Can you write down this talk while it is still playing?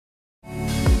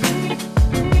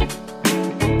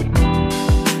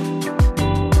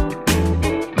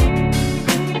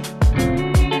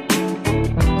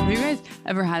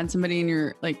ever had somebody in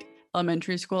your like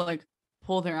elementary school like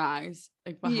pull their eyes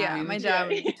like behind? Yeah, my dad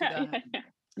would do that.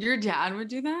 Your dad would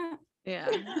do that? Yeah.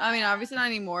 I mean, obviously not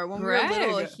anymore. When we were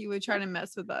little, he would try to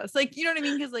mess with us. Like, you know what I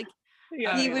mean? Because like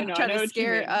he would try to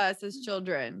scare us as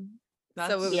children. So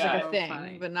it was like a thing,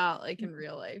 funny. But not like in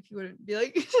real life. He wouldn't be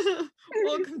like,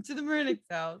 welcome to the Marinix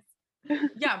house.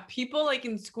 Yeah, people like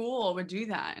in school would do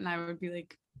that, and I would be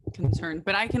like concerned.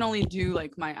 But I can only do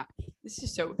like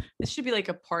this should be like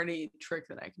a party trick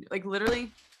that I can do. Like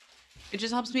literally, it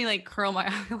just helps me like curl my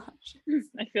eyelashes.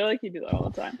 I feel like you do that all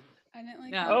the time. I didn't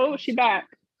like. Yeah. Oh, she's back.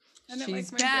 I didn't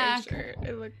She's like my back. gray shirt.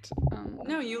 It looked.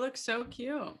 No, you look so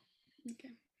cute.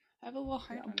 Okay. I have a little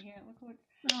heart on here. Look.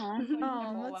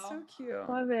 Oh, that's so cute.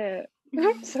 Love it.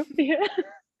 Sophia.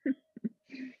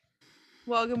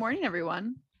 Well, good morning,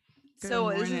 everyone. Good This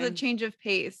morning. is a change of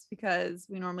pace because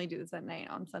we normally do this at night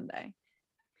on Sunday.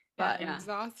 But I'm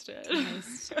exhausted.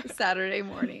 Saturday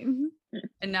morning.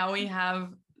 And now we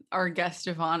have our guest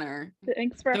of honor.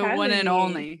 Thanks for the having one and me.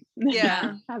 only.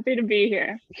 Yeah. Happy to be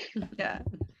here. Yeah.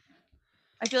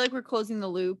 I feel like we're closing the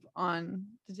loop on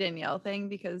the Danielle thing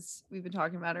because we've been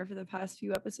talking about her for the past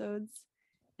few episodes.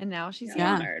 And now she's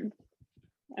Yeah. honored.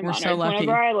 I'm We're honored. so lucky.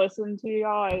 Whenever I listen to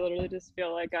y'all, I literally just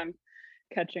feel like I'm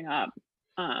catching up,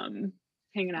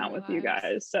 hanging out with you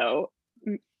guys. So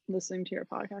listening to your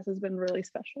podcast has been really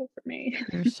special for me.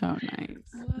 You're so nice.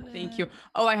 Thank you.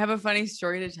 Oh, I have a funny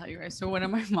story to tell you guys. So one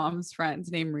of my mom's friends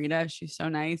named Rita, she's so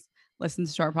nice,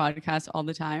 listens to our podcast all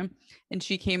the time. And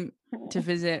she came to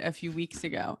visit a few weeks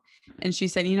ago. And she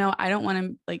said, I don't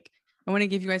want to I want to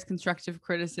give you guys constructive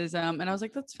criticism. And I was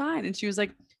like, that's fine. And she was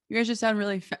like, you guys just sound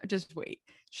really just wait.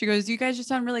 She goes, you guys just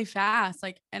sound really fast.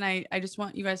 And I just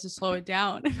want you guys to slow it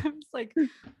down. And I was like,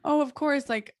 oh, of course.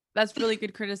 That's really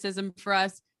good criticism for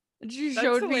us. And she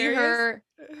showed me her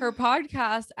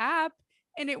podcast app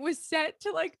and it was set to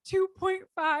 2.5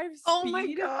 speed. Oh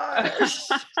my gosh.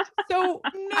 So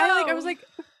I was like,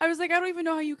 I don't even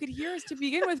know how you could hear us to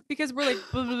begin with because we're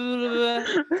blah, blah, blah,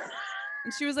 blah.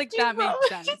 And she was like, that makes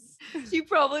sense. You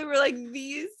probably were like,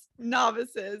 these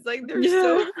novices, they're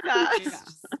so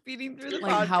fast speeding through the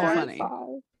podcast. How funny.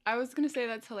 I was gonna say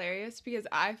that's hilarious because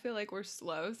I feel like we're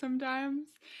slow sometimes.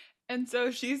 And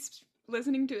so she's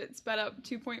listening to it sped up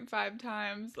 2.5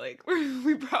 times.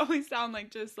 We probably sound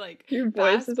your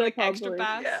voice is extra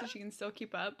fast, so she can still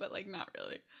keep up, but not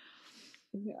really.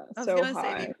 Yeah, I was so gonna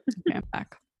high. say, Okay, I'm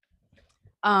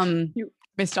back.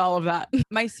 Missed all of that.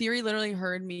 My Siri literally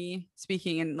heard me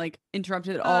speaking and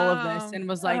interrupted all of this and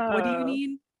was like, what do you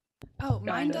need? Oh,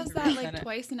 mine does that Said it.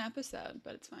 twice an episode,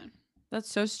 but it's fine.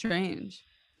 That's so strange.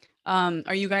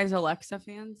 Are you guys Alexa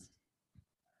fans?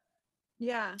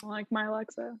 yeah. I like my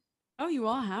Alexa. Oh, you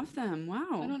all have them.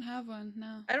 Wow. I don't have one.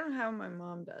 No. I don't have my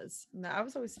mom does. That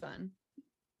was always fun.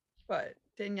 But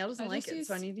Danielle doesn't I like just it,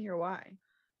 so I need to hear why.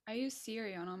 I use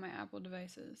Siri on all my Apple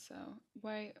devices, so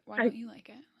why don't you like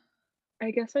it?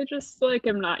 I guess I just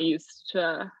am not used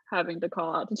to having to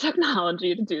call out to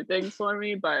technology to do things for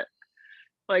me, but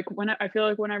when I feel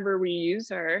like whenever we use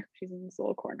her, she's in this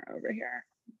little corner over here,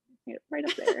 right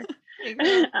up there.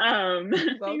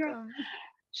 Welcome.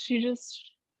 She just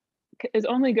is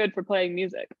only good for playing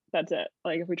music. That's it.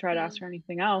 If we try to ask her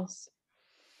anything else,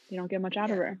 you don't get much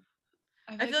out of her.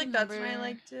 I feel like that's why I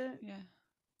liked it. Yeah.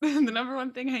 The number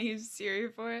one thing I use Siri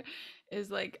for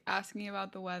is asking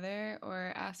about the weather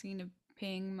or asking to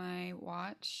ping my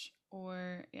watch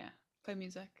or play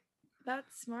music.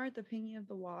 That's smart, the pinging of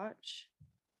the watch.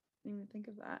 I didn't even think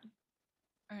of that.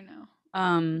 Or no.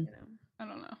 I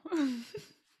don't know.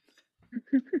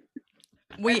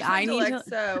 Wait, I need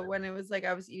Alexa when it was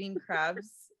I was eating crabs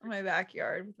in my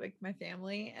backyard with my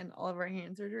family and all of our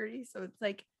hands are dirty. So it's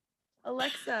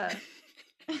Alexa.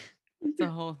 It's a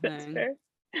whole thing.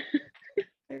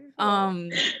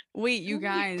 Wait, you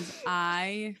guys,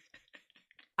 I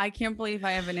can't believe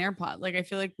I have an AirPod. I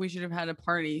feel like we should have had a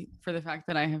party for the fact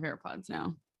that I have AirPods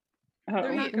now.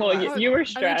 Oh, well, you were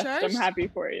stressed. I'm happy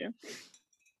for you.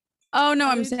 Oh no,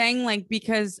 I'm saying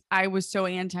because I was so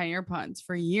anti-AirPods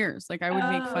for years. I would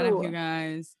make fun of you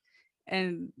guys.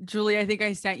 And Julie, I think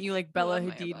I sent you Bella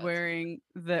Hadid wearing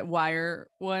the wire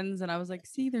ones, and I was like,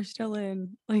 see, they're still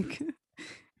in.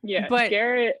 Yeah, but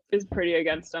Garrett is pretty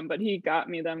against them, but he got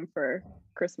me them for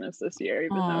Christmas this year,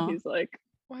 even though he's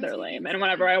they're lame. And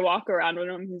whenever I walk around with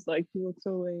him, he's like, you look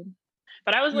so lame.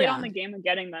 But I was late on the game of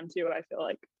getting them too, I feel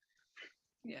like.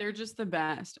 Yeah. They're just the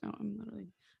best. Oh,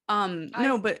 I'm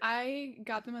literally but I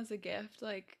got them as a gift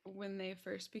when they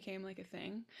first became a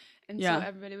thing, and so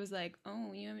everybody was like,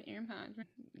 oh, you have AirPods.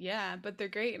 Yeah, but they're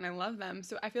great and I love them.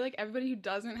 So I feel like everybody who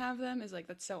doesn't have them is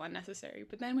that's so unnecessary,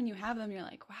 but then when you have them you're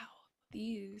like, wow,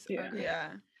 these are great. Yeah.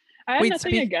 I have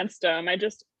nothing against them. I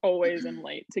just always am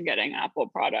late to getting Apple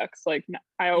products. Like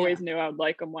I always knew I would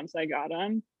like them once I got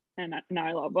them, and now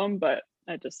I love them, but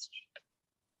I just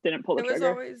didn't pull the trigger. It was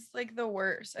always like the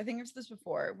worst. I think I've said this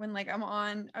before. When like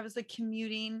I was like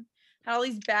commuting, had all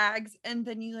these bags, and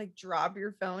then you like drop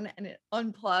your phone and it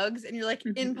unplugs, and you're like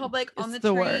in public on the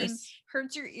train, worst.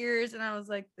 Hurts your ears, and I was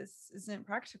like, this isn't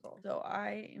practical. So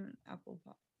I am an Apple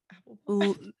Pie.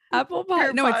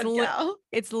 No,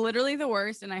 it's literally the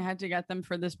worst, and I had to get them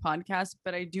for this podcast,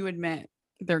 but I do admit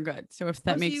they're good. So if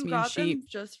that makes me cheap,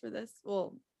 just for this,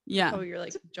 well, you're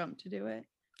like jump to do it.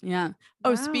 Yeah. Wow.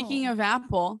 Oh, speaking of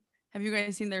Apple, have you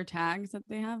guys seen their tags that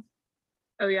they have?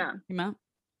 Oh yeah. Came out.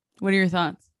 What are your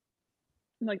thoughts?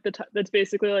 Like that's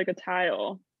basically like a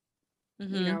tile.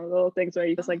 Mm-hmm. You know, little things where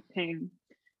you just like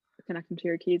connect them to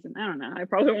your keys, and I don't know. I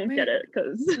probably won't get it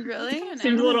because really it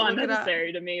seems a little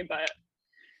unnecessary to me, but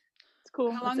it's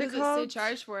cool. How long does it stay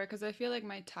charged for? Because I feel like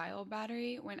my tile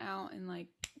battery went out in like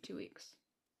 2 weeks.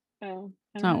 Oh,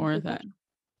 it's not worth it.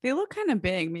 They look kind of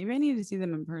big. Maybe I need to see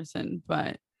them in person,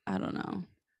 but I don't know.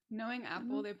 Knowing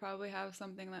Apple, they probably have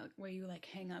something like where you like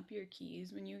hang up your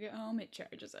keys when you get home. It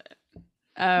charges it.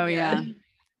 Oh yeah.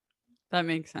 That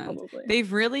makes sense. Probably.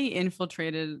 They've really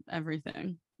infiltrated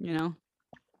everything, you know?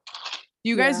 Do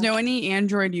you guys know any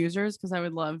Android users? Because I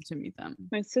would love to meet them.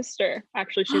 My sister,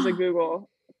 actually, she's a Google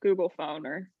phone,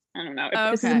 or I don't know. It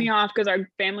pisses me off because our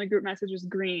family group message is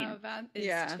green. Oh, that is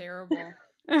terrible.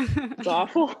 It's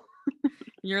awful.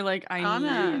 You're like, I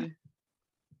need.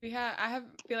 I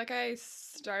feel like I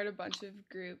start a bunch of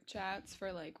group chats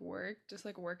for like work, just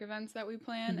like work events that we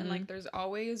plan. And like, there's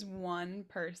always one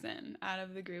person out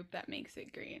of the group that makes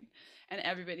it green, and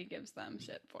everybody gives them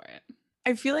shit for it.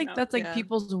 I feel like that's like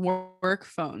people's work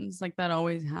phones. Like that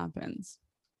always happens.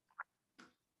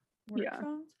 Work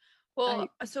phones? Well,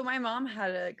 so my mom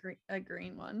had a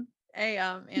green one,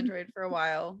 Android for a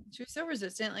while. She was so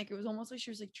resistant. Like it was almost like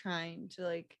she was like trying to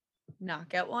like not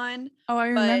get one. Oh, I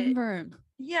remember.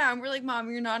 Yeah, and we're like, Mom,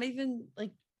 you're not even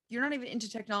into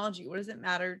technology. What does it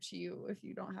matter to you if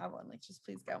you don't have one? Like, just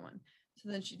please get one. So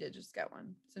then she did just get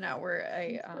one. So now we're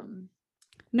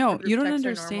no, you don't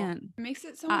understand. It makes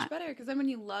it so much better because then when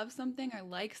you love something or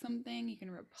like something, you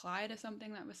can reply to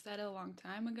something that was said a long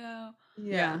time ago.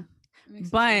 Yeah.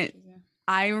 But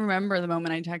I remember the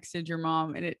moment I texted your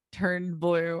mom and it turned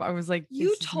blue. I was like,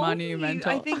 you told me,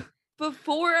 I think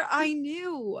before I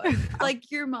knew, like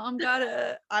your mom got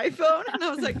an iPhone, and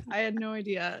I was like, I had no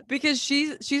idea. Because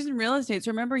she's in real estate.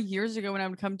 So remember years ago when I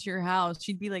would come to your house,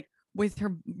 she'd be like with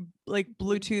her like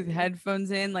Bluetooth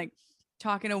headphones in, like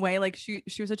talking away, like she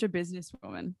was such a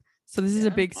businesswoman. So this is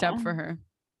a big step for her.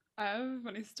 I have a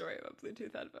funny story about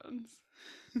Bluetooth headphones.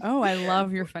 Oh, I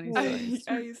love your funny stories.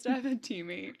 I used to have a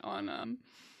teammate on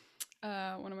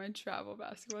one of my travel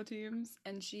basketball teams,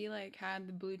 and she like had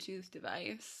the Bluetooth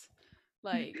device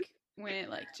like when it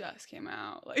like just came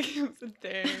out, like it was a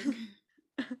thing.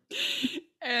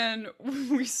 And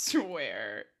we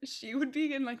swear she would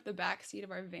be in like the back seat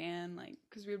of our van, like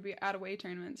because we would be at away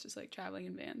tournaments, just like traveling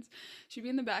in vans. She'd be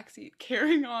in the back seat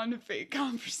carrying on fake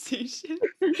conversations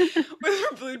with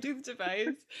her Bluetooth device,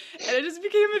 and it just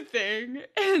became a thing.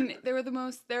 And they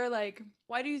were like,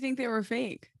 why do you think they were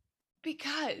fake?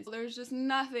 Because there's just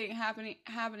nothing happening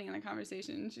in the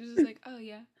conversation. She was just like, oh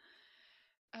yeah.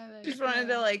 I just wanted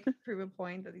to like prove a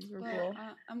point that these were cool.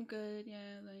 I'm good,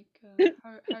 yeah. Like,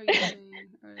 how are you doing?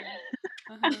 Or,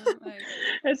 like,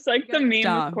 it's like the meme with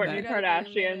Kourtney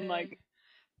Kardashian. Like,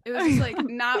 it was just like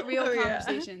not real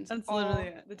conversations. That's literally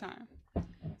it. The time.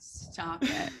 Stop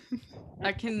it.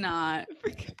 I cannot.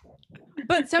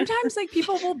 But sometimes like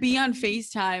people will be on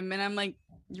FaceTime, and I'm like,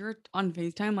 you're on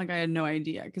FaceTime? Like I had no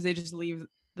idea because they just leave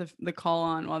the call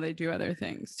on while they do other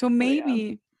things. So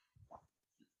maybe.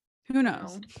 Who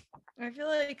knows? I feel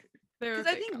like because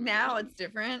I think now it's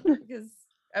different because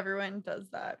everyone does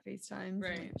that FaceTime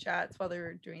and chats while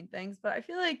they're doing things. But I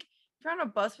feel like if you're on a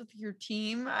bus with your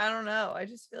team, I don't know. I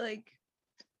just feel like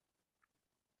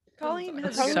Colleen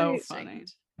has good instinct. Funny.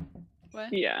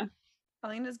 What? Yeah,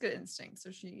 Colleen has good instinct, so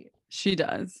she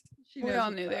does. We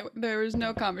all knew there was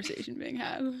no conversation being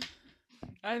had.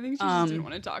 I think she just didn't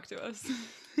want to talk to us.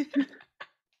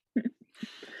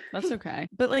 That's okay.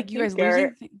 But like you guys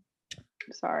losing things.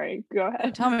 Sorry, go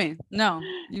ahead. Tell me. No,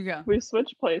 you go. We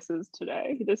switched places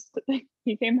today.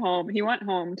 He came home. He went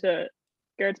home to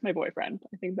Garrett's my boyfriend.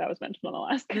 I think that was mentioned on the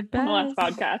last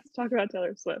podcast. Talk about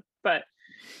Taylor Swift. But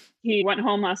he went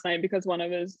home last night because one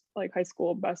of his like high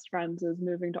school best friends is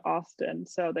moving to Austin.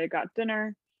 So they got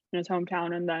dinner in his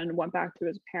hometown and then went back to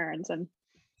his parents. And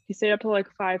he stayed up till like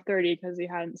 5:30 because he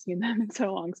hadn't seen them in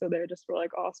so long. So they just were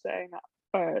like all staying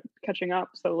up, catching up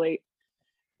so late.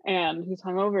 and he's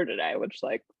hungover today, which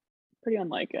like pretty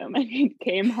unlike him. And he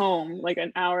came home like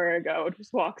an hour ago,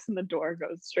 just walks in the door,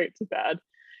 goes straight to bed,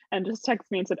 and just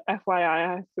texted me and said, FYI,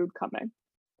 I have food coming.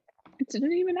 It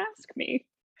didn't even ask me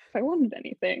if I wanted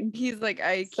anything. He's like,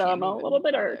 so I'm a little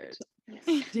bit irked.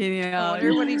 I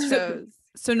wonder what he chose.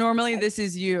 So normally this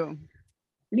is you.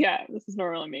 Yeah, this is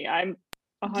normally me. I'm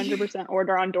 100%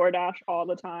 order on DoorDash all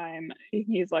the time.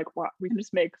 He's like, "What? We can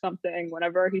just make something."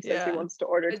 Whenever he says he wants to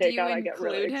order takeout, I get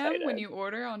really excited. When you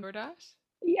order on DoorDash?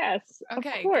 Yes,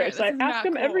 okay, of course. I ask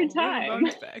him every time.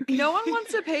 No one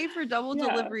wants to pay for double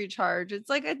delivery charge. It's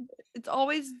like it's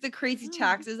always the crazy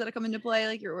taxes that come into play.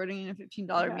 Like you're ordering a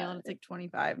 $15 meal and it's like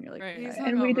 $25, and you're like, right.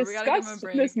 And we discussed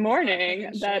this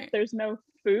morning that there's no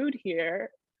food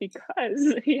here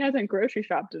because he hasn't grocery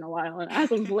shopped in a while, and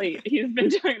as of late, he's been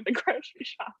doing the grocery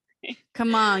shopping.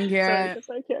 Come on, Garrett.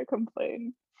 So I can't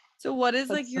complain. So what is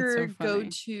like your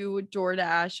go-to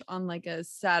DoorDash on like a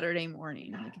Saturday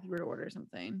morning? Like if you were to order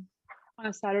something on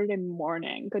a Saturday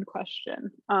morning, good question.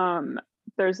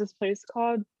 There's this place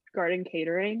called Garden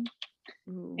Catering.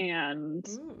 Ooh. And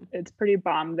it's pretty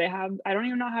bomb. They have, I don't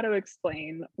even know how to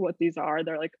explain what these are.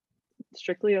 They're like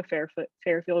strictly a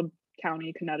Fairfield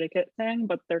County, Connecticut thing,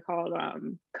 but they're called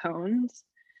cones.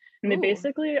 And they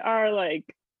basically are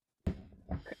like,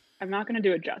 I'm not going to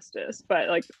do it justice, but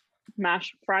like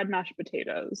fried mashed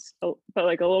potatoes, but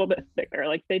like a little bit thicker.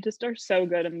 Like they just are so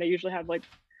good, and they usually have like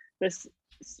this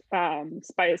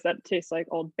spice that tastes like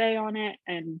Old Bay on it,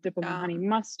 and dip them in honey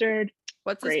mustard.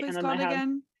 What's this place called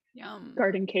again? Yum.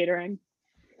 Garden Catering.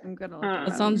 I'm gonna look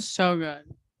that sounds so good.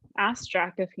 Ask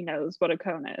Jack if he knows what a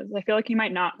cone is. I feel like he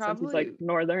might not, since he's like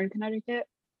northern Connecticut.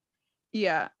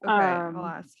 Yeah, okay, I'll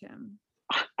ask him.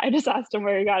 I just asked him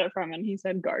where he got it from, and he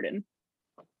said garden.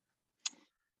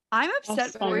 I'm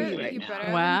upset for you right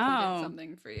now. Wow.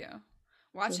 Something for you.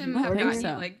 Watch him have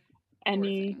gotten like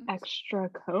any extra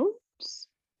coats.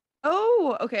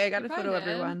 Oh, okay. I got a photo of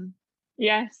everyone.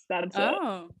 Yes, that's it.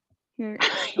 Here.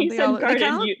 He said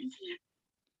garden.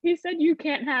 He said you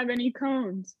can't have any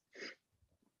cones.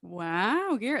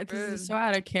 Wow, Garrett, this is so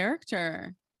out of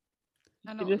character.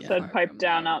 He just said pipe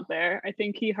down out there. I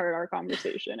think he heard our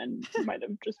conversation and might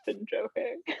have just been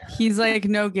joking. He's like,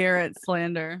 no Garrett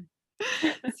slander.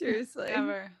 Seriously.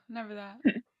 Never that.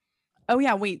 Oh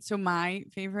yeah, wait. So my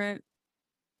favorite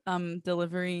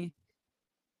delivery,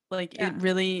 like it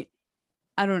really,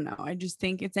 I don't know. I just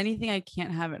think it's anything I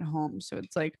can't have at home. So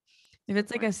it's like if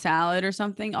it's like a salad or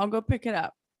something, I'll go pick it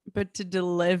up. But to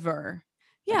deliver,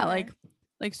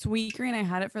 like Sweetgreen, I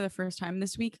had it for the first time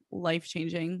this week.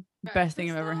 Life-changing. Best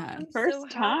thing I've ever had. First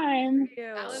time.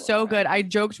 So good. I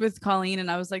joked with Colleen and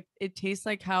I was like, it tastes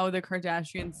like how the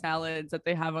Kardashian salads that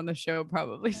they have on the show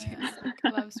probably taste. I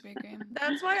love Sweetgreen.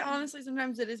 That's why honestly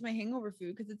sometimes it is my hangover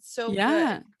food, because it's so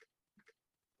good.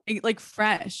 Like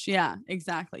fresh. Yeah,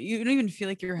 exactly. You don't even feel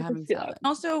like you're having salad.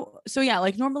 Also, so yeah,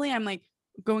 like normally I'm like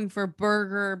going for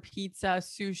burger, pizza,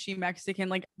 sushi, Mexican,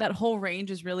 like that whole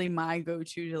range is really my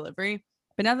go-to delivery.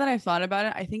 But now that I've thought about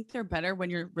it, I think they're better when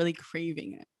you're really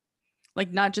craving it.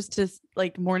 Like not just to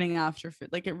like morning after food.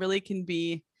 Like it really can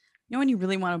be, you know, when you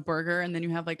really want a burger and then you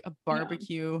have like a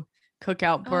barbecue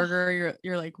cookout burger,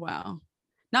 you're like, wow.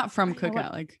 Not from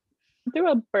cookout, like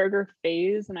through a burger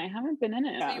phase, and I haven't been in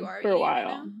it for a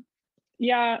while.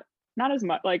 Yeah, not as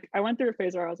much. Like I went through a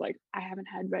phase where I was like, I haven't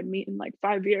had red meat in like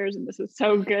 5 years and this is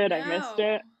so good. I missed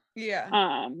it.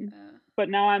 Yeah. But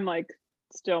now I'm like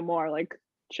still more like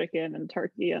chicken and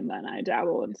turkey, and then I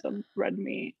dabble in some red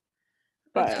meat.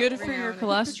 But it's good for your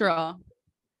cholesterol.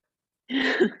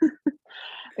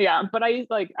 Yeah, but I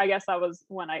guess that was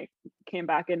when I came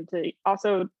back into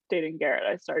also dating Garrett.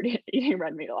 I started eating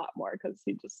red meat a lot more because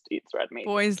he just eats red meat.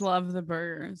 Boys love the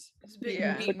burgers. He's a big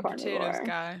meat and potatoes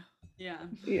guy. Yeah.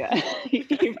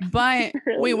 But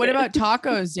wait, what about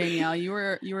tacos, Danielle? You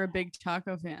were a big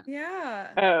taco fan. Yeah.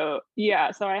 Oh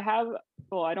yeah. So I have.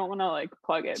 Well, I don't want to like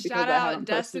plug it because I haven't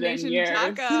posted in years.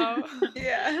 Taco.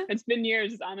 Yeah. It's been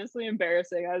years. It's honestly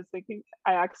embarrassing. I was thinking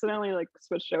I accidentally like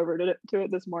switched over to it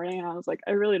this morning, and I was like,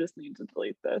 I really just need to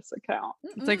delete this account.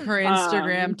 It's like her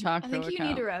Instagram taco I think you account.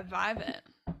 need to revive it.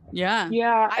 Yeah.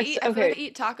 Yeah. I feel like I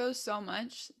eat tacos so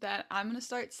much that I'm gonna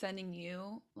start sending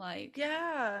you like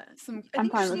some. I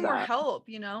think you just need more help.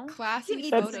 You know, classy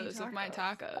photos of my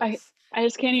tacos. I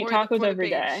just can't eat tacos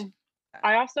every day.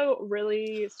 I also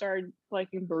really started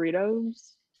liking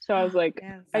burritos, so I was like,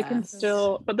 I can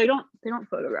still, but they don't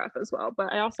photograph as well.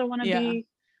 But I also want to be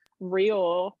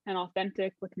real and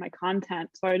authentic with my content.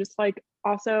 So I just like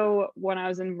also when I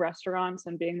was in restaurants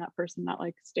and being that person that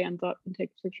like stands up and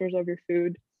takes pictures of your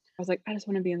food, I was like, I just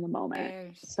want to be in the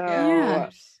moment. So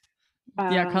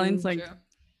Colleen's like,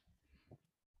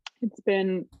 It's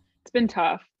been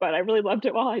tough, but I really loved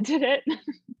it while I did it.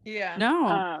 Yeah.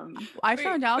 No. I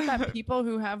found out that people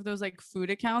who have those like food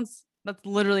accounts, that's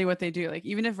literally what they do. Like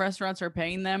even if restaurants are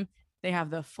paying them, they have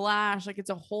the flash. Like it's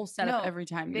a whole setup every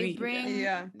time you eat.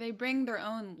 They bring their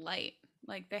own light.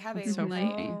 Like they have That's a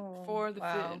light for the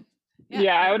food.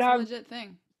 Yeah, I would have a legit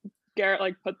thing. Garrett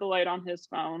like put the light on his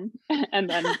phone, and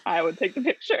then I would take the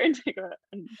picture and take it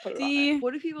and put it on it.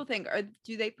 What do people think?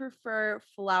 Do they prefer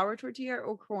flour tortilla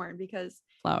or corn? Because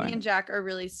flour. Me and Jack are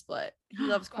really split. He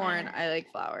loves corn. I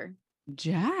like flour.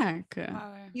 Jack.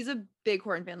 He's a big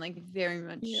corn fan, like very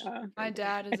much. Yeah. My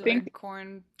dad is a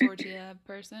corn tortilla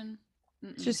person.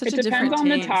 It's just such a different taste. It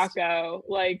depends on the taco.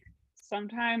 Like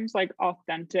sometimes like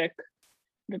authentic,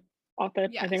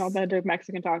 I think authentic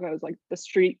Mexican tacos, like the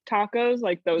street tacos,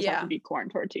 like those have to be corn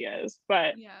tortillas.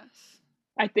 But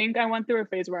I think I went through a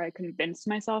phase where I convinced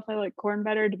myself I like corn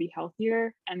better to be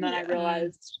healthier. And then I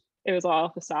realized it was all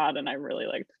a facade and I really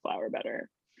liked flour better.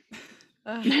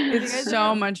 It's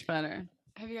so much better.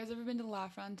 Have you guys ever been to La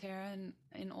Frontera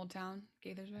in Old Town,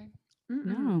 Gaithersburg?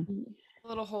 No. A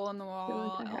little hole in the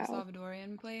wall, El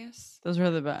Salvadorian place. Those were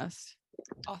the best.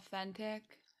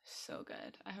 Authentic. So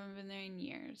good. I haven't been there in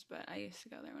years, but I used to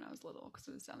go there when I was little because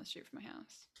it was down the street from my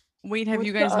house. Wait, have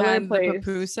you guys had the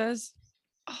pupusas?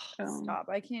 Oh, stop.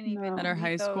 I can't even. At our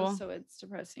high school? So it's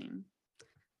depressing.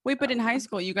 Wait, but in high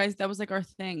school, you guys, that was like our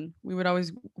thing. We would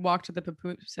always walk to the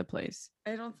pupusa place.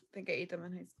 I don't think I ate them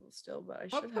in high school still, but I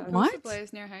should have. What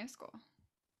place near high school?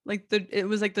 Like it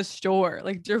was like the store,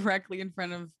 like directly in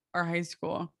front of our high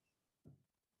school.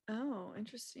 Oh,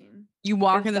 interesting. You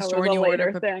walk in the store and you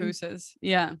order pupusas.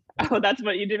 Yeah. Oh, that's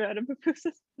what you did out of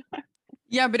pupusas.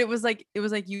 Yeah, but it was like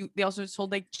they also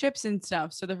sold like chips and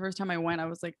stuff. So the first time I went, I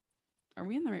was like, are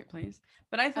we in the right place?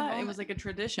 But I thought it was like a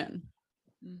tradition.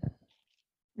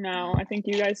 No, I think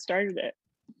you guys started it.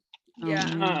 Yeah.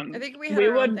 I think we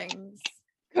would things.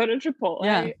 Go to Chipotle.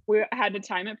 Yeah. We had to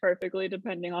time it perfectly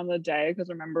depending on the day because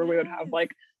remember we would have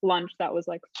like lunch that was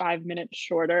like 5 minutes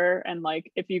shorter, and like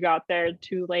if you got there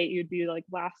too late you'd be like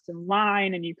last in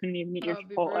line and you couldn't even eat your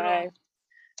Chipotle.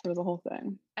 It was a whole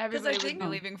thing. Everybody would be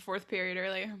leaving fourth period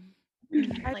early.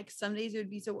 Like some days it would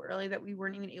be so early that we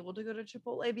weren't even able to go to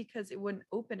Chipotle because it wouldn't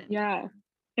open anymore. Yeah,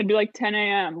 it'd be like 10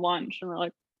 a.m. lunch and we're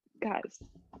like, guys.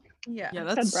 Yeah,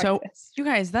 that's so. You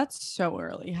guys, that's so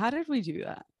early. How did we do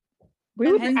that?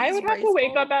 I would have to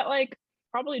wake up at like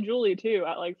probably Julie too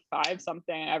at like 5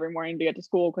 something every morning to get to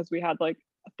school because we had like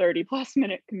a 30+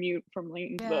 minute commute from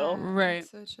Laytonsville. Yeah, right.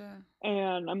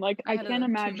 And I'm like, I can't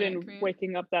imagine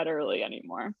waking up that early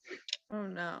anymore. Oh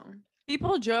no.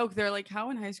 People joke, they're like, how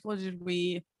in high school did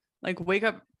we like wake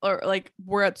up or like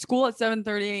we're at school at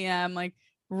 7:30 a.m. like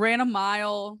ran a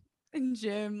mile in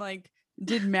gym, like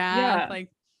did math, like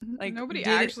nobody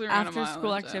actually ran after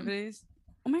school activities.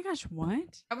 Oh my gosh,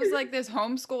 what? I was like this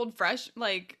homeschooled fresh,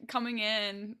 like coming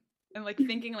in and like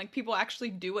thinking like people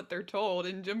actually do what they're told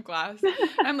in gym class.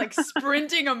 I'm like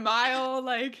sprinting a mile.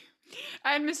 Like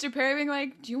I had Mr. Perry being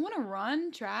like, do you want to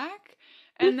run track?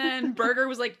 And then Berger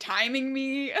was like timing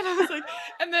me. And I was like,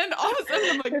 and then all of a sudden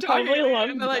I'm like talking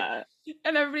and they're like,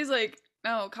 and everybody's like,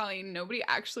 no, Colleen, nobody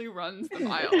actually runs the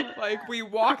mile. Like we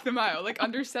walk the mile. Like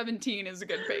under 17 is a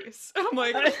good pace. And I'm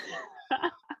like,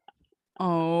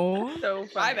 oh, so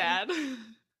funny. My bad.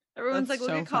 Everyone's like,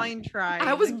 look at Colleen try.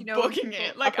 I was booking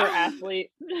it like an athlete.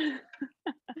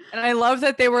 And I love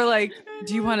that they were like,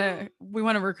 we want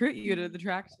to recruit you to the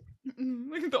track.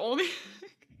 Like the only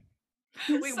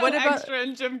Wait, so what about extra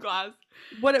in gym class?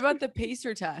 What about the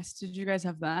pacer test? Did you guys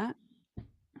have that?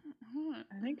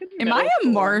 I think am I a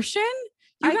Martian?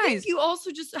 You guys, think you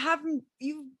also just haven't.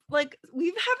 You like we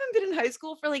haven't been in high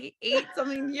school for like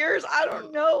 8-something years. I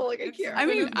don't know. Like I can't. I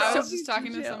mean, I was just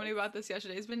talking to somebody about this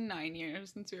yesterday. It's been 9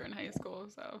 years since we were in high school,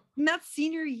 so and that's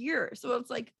senior year. So it's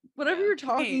like whatever you're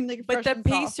talking. Like, but the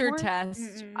pacer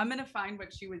test, I'm gonna find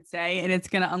what she would say, and it's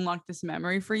gonna unlock this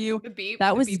memory for you. The beep.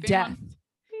 That was death.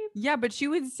 Yeah, but she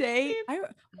would say.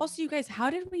 Also, you guys,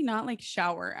 how did we not like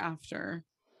shower after?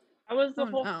 That was the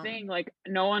whole thing. Like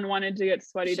no one wanted to get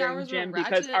sweaty during gym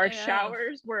because our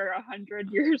showers were 100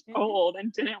 years old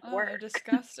and didn't work. They're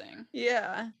disgusting.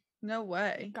 Yeah, no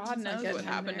way. God knows what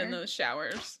happened in those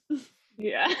showers.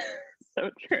 Yeah,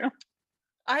 so true.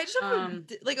 I just have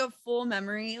like a full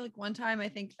memory. Like one time, I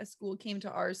think a school came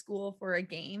to our school for a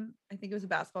game. I think it was a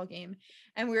basketball game,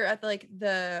 and we were at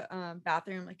the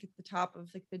bathroom, like at the top of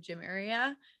like the gym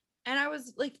area. And I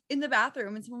was like in the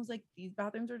bathroom and someone was like, these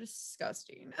bathrooms are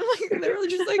disgusting. And,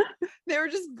 like they were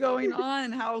just going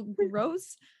on how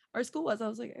gross our school was. I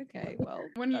was like, okay, well,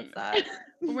 that's that.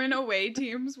 When away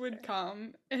teams would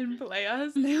come and play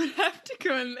us, they would have to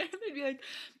go in there. They'd be like,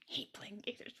 hate playing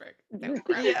Gaithersburg.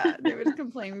 Yeah, they would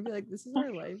complain. We'd be like, this is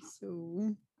our life.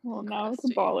 So well, now it's a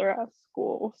baller ass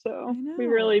school, so we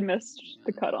really missed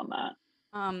the cut on that.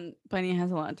 Bunny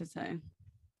has a lot to say.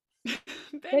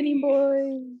 Benny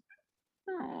boy.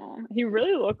 Oh, he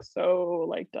really looks so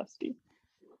like dusty.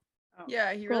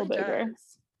 Yeah, he really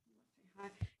does.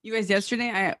 You guys,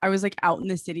 yesterday I was like out in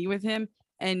the city with him,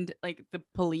 and like the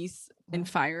police and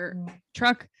fire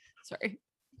truck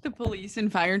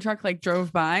like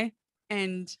drove by,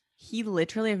 and he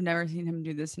literally, I've never seen him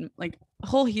do this, and like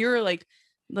he'll hear like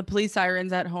the police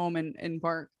sirens at home and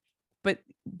bark, but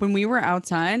when we were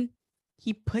outside,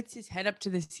 he puts his head up to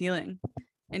the ceiling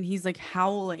and he's like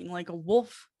howling like a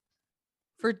wolf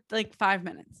for like 5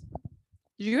 minutes.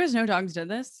 Did you guys know dogs did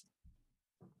this?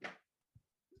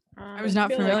 I was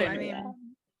not familiar. Like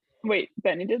wait,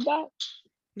 Benny did that?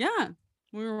 Yeah,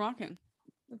 we were walking.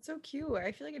 That's so cute.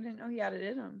 I feel like I didn't know he had it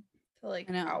in him to like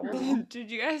howl.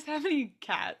 Did you guys have any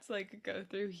cats like go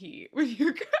through heat when you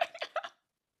were growing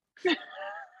up?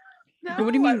 No,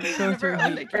 what do you mean go through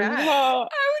heat?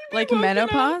 Like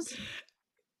menopause?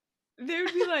 They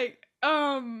would be like,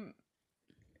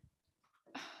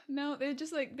 no, they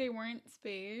just like they weren't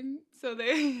spayed, so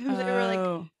they were like,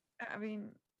 I mean,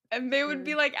 and they would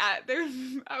be like I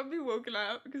would be woken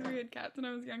up because we had cats when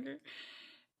I was younger.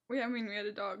 We had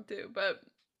a dog too, but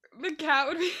the cat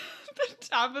would be at the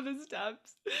top of the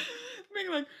steps,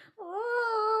 being like,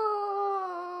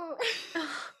 oh.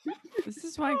 This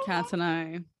is why cats and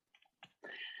I.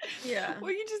 Yeah.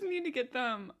 Well, you just need to get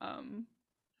them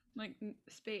like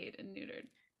spayed and neutered.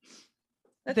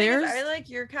 The thing is, I like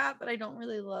your cat, but I don't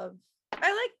really love.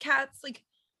 I like cats. Like,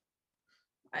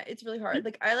 it's really hard.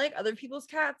 Like, I like other people's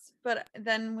cats, but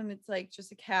then when it's like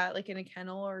just a cat, like in a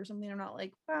kennel or something, I'm not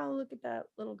like, wow, look at that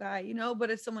little guy, you know.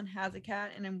 But if someone has a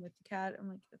cat and I'm with the cat, I'm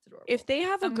like, that's adorable. If they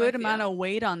have a good amount of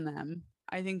weight on them,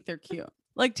 I think they're cute.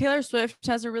 Like Taylor Swift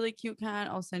has a really cute cat.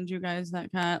 I'll send you guys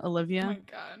that cat, Olivia. Oh my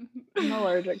god, I'm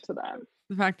allergic to them.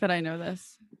 The fact that I know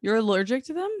this, you're allergic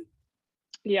to them?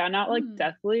 Yeah, not like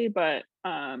deathly, but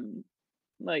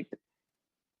like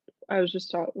I was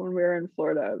just when we were in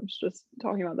Florida, I was just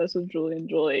talking about this with Julie and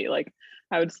Julie. Like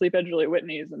I would sleep at Julie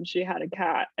Whitney's and she had a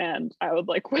cat, and I would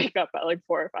like wake up at like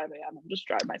 4 or 5 a.m. and just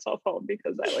drive myself home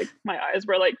because I like my eyes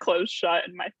were like closed shut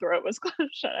and my throat was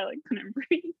closed shut. I like couldn't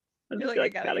breathe. I was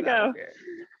like, gotta go.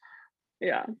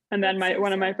 Yeah. And then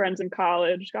one of my friends in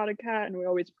college got a cat, and we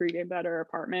always pregame at her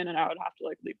apartment, and I would have to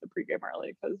like leave the pregame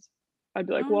early because I'd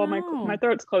be like, my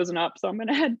throat's closing up, so I'm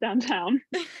gonna head downtown.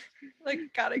 Like,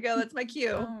 gotta go. That's my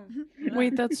cue.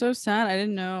 Wait, that's so sad. I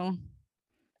didn't know.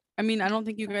 I mean, I don't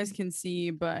think you guys can see,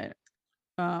 but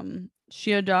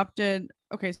she adopted.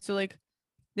 Okay, so like,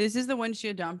 this is the one she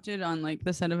adopted on like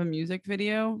the set of a music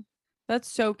video. That's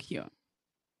so cute.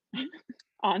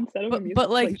 On set of a music, but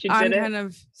like I'm kind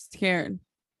of scared.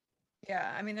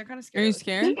 Yeah, I mean, they're kind of scared. Are you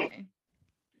scared?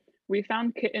 We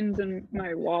found kittens in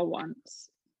my wall once.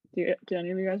 Do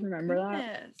any of you guys remember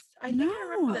that? I think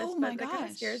I remember this, but that kind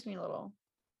of scares me a little.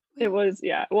 It was,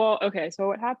 yeah. Well, okay. So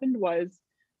what happened was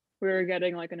we were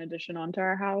getting like an addition onto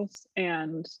our house,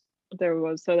 and there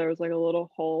was like a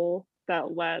little hole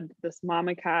that led this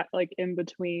mama cat like in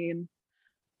between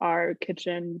our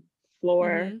kitchen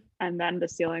floor and then the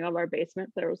ceiling of our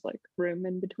basement. There was like room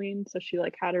in between, so she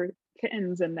like had her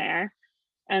kittens in there,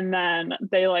 and then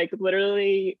they like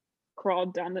literally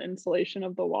crawled down the insulation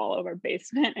of the wall of our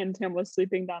basement, and Tim was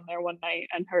sleeping down there one night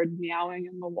and heard meowing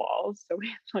in the walls, so we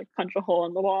had to like punch a hole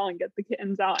in the wall and get the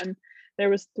kittens out, and there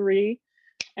was 3,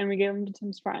 and we gave them to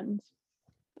Tim's friends.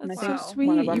 That's so sweet.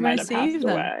 One of them might have passed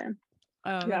away.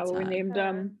 Oh yeah, well,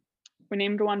 we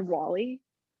named one Wally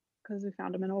because we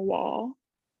found him in a wall.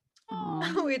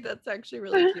 Oh wait, that's actually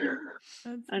really cute.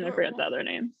 And I forget the other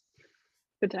names.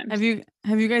 Good times.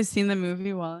 Have you guys seen the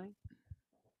movie Wally?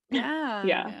 Yeah.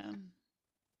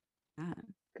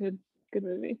 Good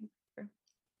movie.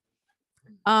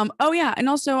 Oh yeah, and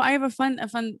also I have a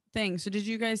fun thing. So did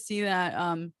you guys see that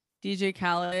DJ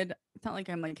Khaled? It's not like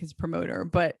I'm like his promoter,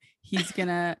 but he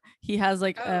has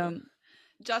like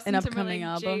Justin an upcoming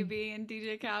album. JB and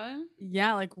DJ Khaled.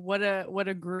 Yeah, like what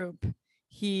a group.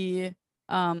 He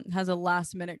has a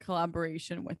last minute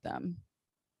collaboration with them.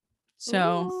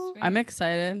 So I'm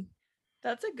excited.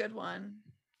 That's a good one.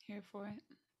 Here for it.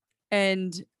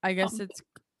 And I guess it's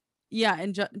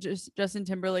and just Justin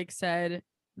Timberlake said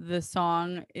the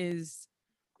song is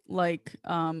like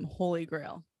Holy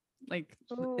Grail. Like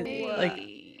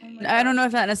I don't know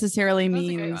if that necessarily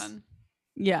means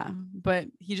but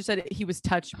he just said he was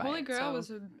touched by it. Holy Grail was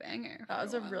a banger. That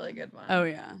was a really good one. Oh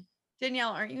yeah.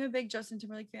 Danielle, aren't you a big Justin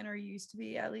Timberlake fan, or you used to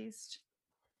be at least?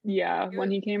 Yeah,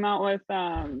 when he came out with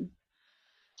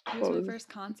It was my first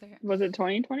concert. Was it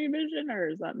 2020 Vision, or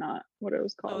is that not what it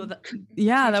was called?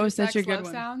 Yeah, that was such a good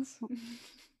one. Sounds.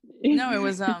 No, it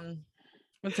was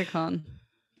what's it called?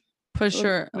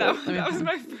 Pusher. That was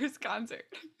my first concert.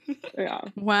 Yeah.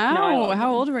 Wow. No,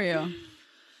 how old were you?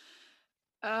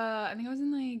 I think I was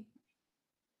in like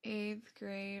 8th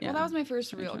grade. Yeah. Well, that was my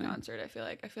first real concert. I feel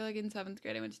like in 7th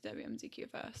grade I went to WMZQ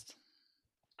Fest.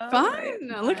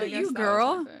 Fun. Look at you,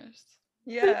 girl.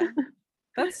 Yeah.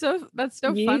 That's so fun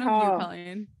of you,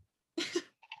 Colleen.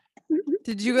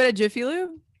 Did you go to Jiffy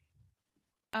Lube?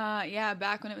 Yeah,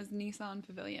 back when it was Nissan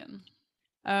Pavilion.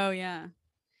 Oh yeah.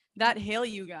 That hill,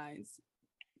 you guys.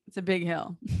 It's a big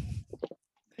hill.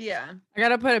 Yeah. I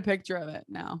gotta put a picture of it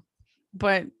now.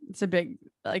 But it's a big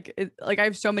I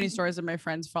have so many stories of my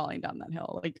friends falling down that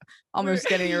hill, like almost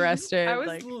getting arrested. I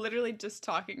was literally just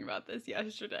talking about this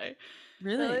yesterday.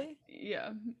 Really?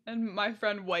 Yeah. And my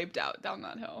friend wiped out down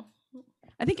that hill.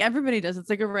 I think everybody does. It's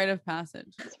like a rite of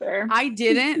passage. That's fair. I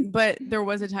didn't, but there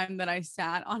was a time that I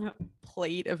sat on a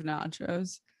plate of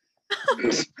nachos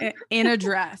in a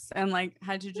dress and like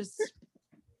had to just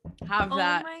have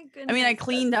that. My goodness, I mean, I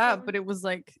cleaned up, but it was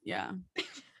like, yeah.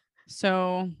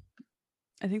 So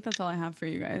I think that's all I have for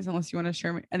you guys, unless you want to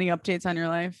share any updates on your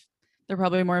life. They're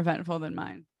probably more eventful than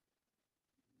mine.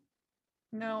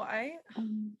 No, I feel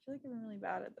like I'm really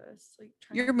bad at this. Like,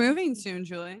 you're moving soon,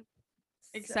 Julie.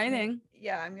 Exciting.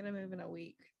 Yeah, I'm gonna move in a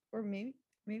week, or maybe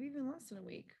even less than a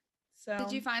week. So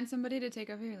did you find somebody to take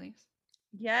over your lease?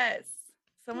 Yes,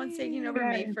 someone's taking over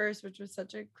May 1st, which was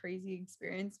such a crazy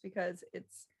experience because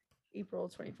it's April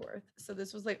 24th. So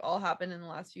this was like all happened in the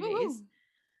last few days.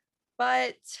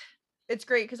 But it's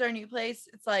great because our new place,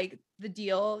 it's like the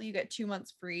deal, you get 2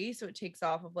 months free, so it takes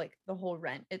off of like the whole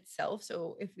rent itself.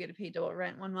 So if we had to pay double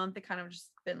rent 1 month, it kind of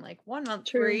just been like 1 month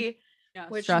free. Yeah,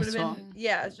 which stressful. would have been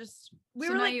it's just we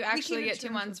were like, you actually get 2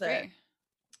 months free.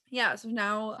 Yeah, so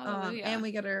now and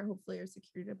we get hopefully our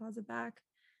security deposit back.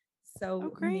 So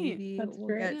great. Maybe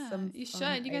we'll get some. You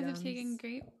should. You guys have taken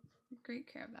great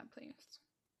care of that place.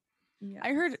 Yeah.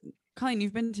 I heard, Colleen,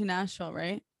 you've been to Nashville,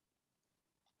 right?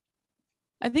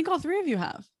 I think all three of you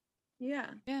have. Yeah.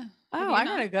 Oh, I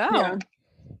gotta go. Yeah.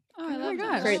 Oh, I love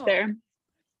that. Right there.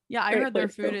 Yeah, I heard their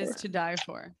food is to die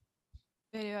for.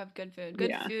 They do have good food.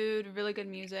 Food, really good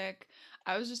music.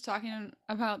 I was just talking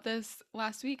about this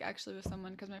last week actually with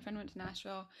someone because my friend went to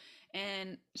Nashville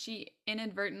and she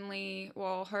inadvertently,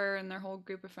 her and their whole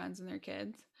group of friends and their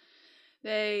kids,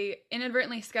 they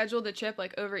inadvertently scheduled a trip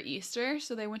like over Easter.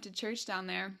 So they went to church down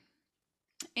there.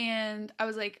 And I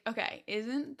was like, okay,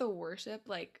 isn't the worship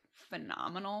like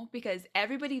phenomenal? Because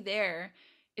everybody there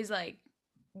is like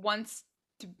wants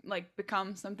to like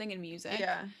become something in music.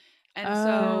 Yeah.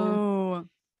 And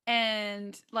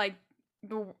and like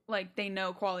they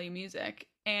know quality music,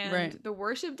 and the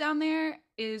worship down there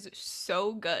is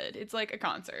so good. It's like a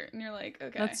concert, and you're like,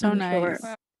 okay, that's so nice.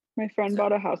 Sure. My friend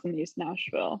bought a house in East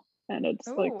Nashville, and it's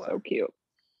like so cute.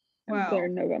 Wow. There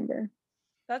in November.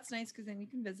 That's nice because then you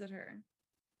can visit her.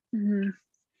 Mm-hmm.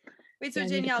 Wait, so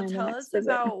Danielle, tell us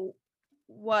about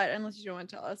what, unless you don't want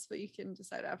to tell us, but you can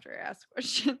decide after I ask the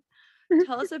question.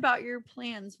 Tell us about your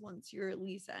plans once your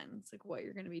lease ends, like what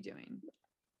you're going to be doing.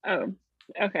 Oh,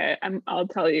 okay. I'll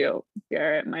tell you.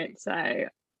 Garrett might say,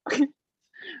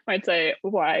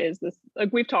 why is this? Like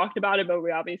we've talked about it, but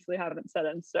we obviously haven't set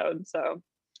in stone. So,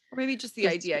 or maybe just the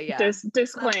idea. Yeah.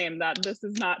 Disclaim that this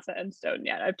is not set in stone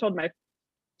yet. I've told my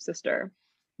sister,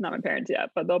 not my parents yet,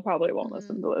 but they'll probably won't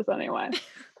listen to this anyway.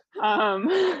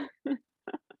 Our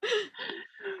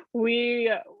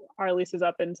lease is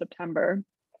up in September.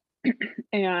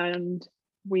 And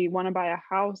we want to buy a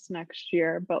house next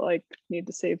year, but like need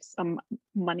to save some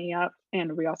money up,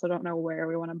 and we also don't know where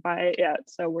we want to buy it yet.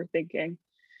 So we're thinking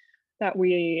that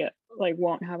we like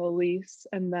won't have a lease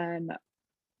and then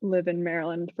live in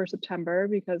Maryland for September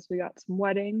because we got some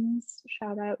weddings.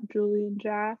 Shout out Julie and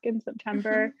Jack in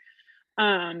September.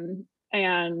 And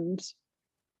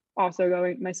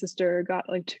also my sister got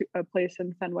like a place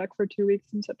in Fenwick for 2 weeks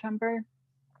in September.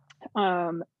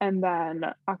 And then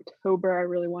October, I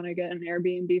really want to get an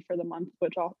Airbnb for the month,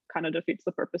 which all kind of defeats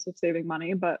the purpose of saving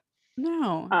money, but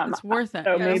no, it's worth it.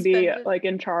 So maybe like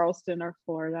in Charleston or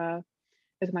Florida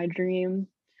is my dream.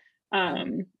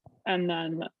 And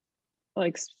then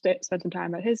like spend some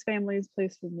time at his family's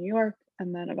place in New York,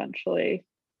 and then eventually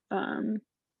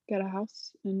get a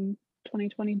house in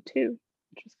 2022,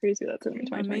 which is crazy. That's in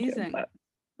 2022. Amazing. But,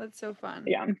 that's so fun.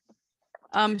 Yeah.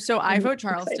 So I vote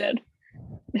Charleston. Excited.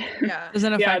 Yeah.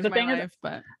 Doesn't affect my life,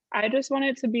 but I just want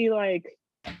it to be like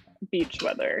beach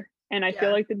weather. And I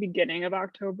feel like the beginning of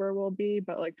October will be,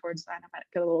 but like towards the end I might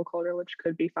get a little colder, which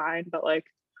could be fine. But like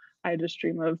I just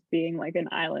dream of being like an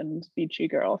island beachy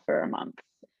girl for a month.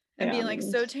 And being like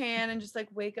so tan and just like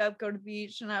wake up, go to the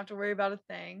beach and not have to worry about a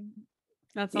thing.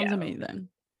 That sounds amazing.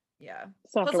 Yeah.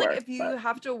 Plus, like if you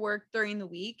have to work during the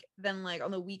week, then like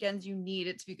on the weekends you need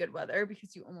it to be good weather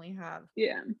because you only have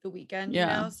the weekend, you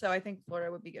know? So I think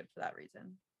Florida would be good for that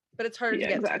reason. But it's harder to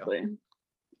get to.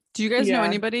 Do you guys know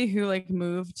anybody who like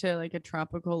moved to like a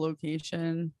tropical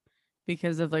location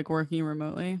because of like working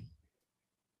remotely?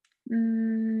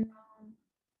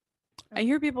 I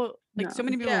hear people like so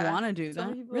many people want to do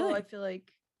that. People, really? I feel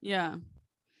like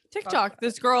TikTok.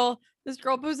 This girl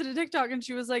posted a TikTok and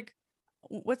she was like,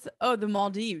 the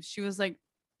Maldives. She was like,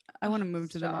 I want to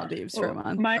move to the Maldives for a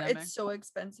month. It's so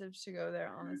expensive to go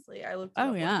there, honestly. I looked it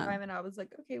up one time and I was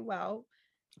like, okay, wow.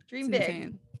 Dream big.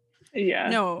 Insane. Yeah.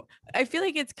 No, I feel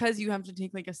like it's because you have to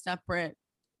take like a separate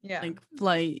like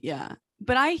flight. Yeah.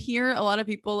 But I hear a lot of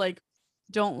people like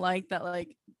don't like that,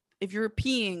 like if you're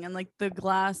peeing and like the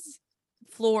glass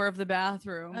floor of the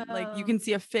bathroom, like you can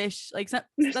see a fish. Like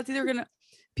that's either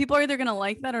people are either gonna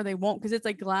like that or they won't because it's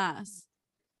like glass.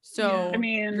 So I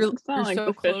mean, it's not like so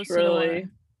the fish really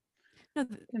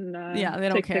can, they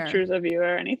don't take care pictures of you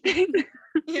or anything.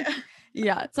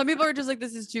 Yeah. Some people are just like,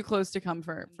 this is too close to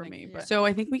comfort for me. But so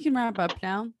I think we can wrap up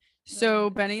now. So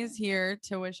Benny is here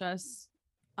to wish us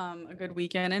a good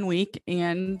weekend and week,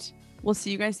 and we'll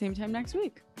see you guys same time next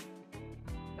week.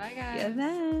 Bye guys. See you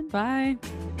then. Bye.